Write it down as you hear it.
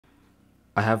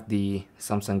I have the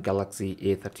Samsung Galaxy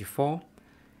A34,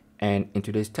 and in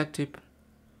today's tech tip,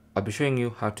 I'll be showing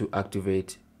you how to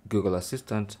activate Google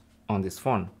Assistant on this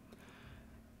phone.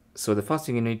 So the first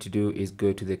thing you need to do is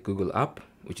go to the Google app,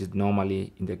 which is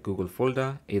normally in the Google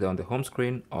folder, either on the home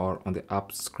screen or on the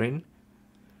apps screen.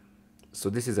 So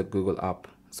this is a Google app,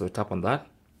 so tap on that.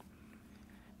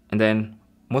 And then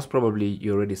most probably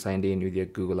you already signed in with your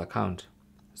Google account.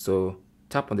 So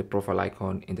tap on the profile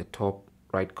icon in the top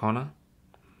right corner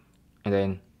and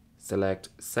then select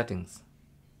settings.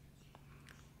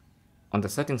 On the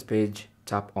settings page,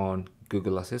 tap on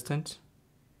Google Assistant.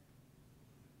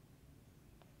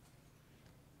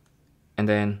 And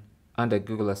then under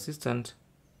Google Assistant,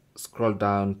 scroll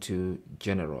down to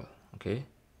General, okay?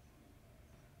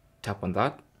 Tap on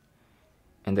that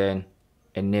and then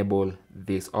enable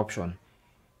this option.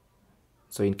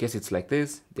 So in case it's like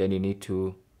this, then you need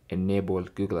to enable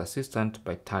Google Assistant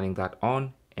by turning that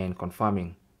on and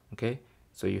confirming, okay?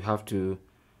 So you have to,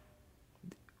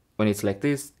 when it's like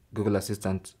this, Google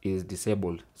Assistant is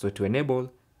disabled. So to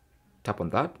enable, tap on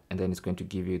that and then it's going to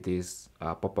give you this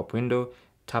pop-up window.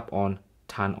 Tap on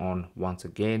turn on once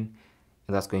again,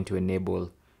 and that's going to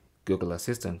enable Google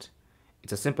Assistant.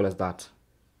 It's as simple as that.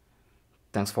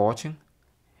 Thanks for watching.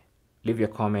 Leave your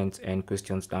comments and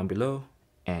questions down below,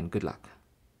 and good luck.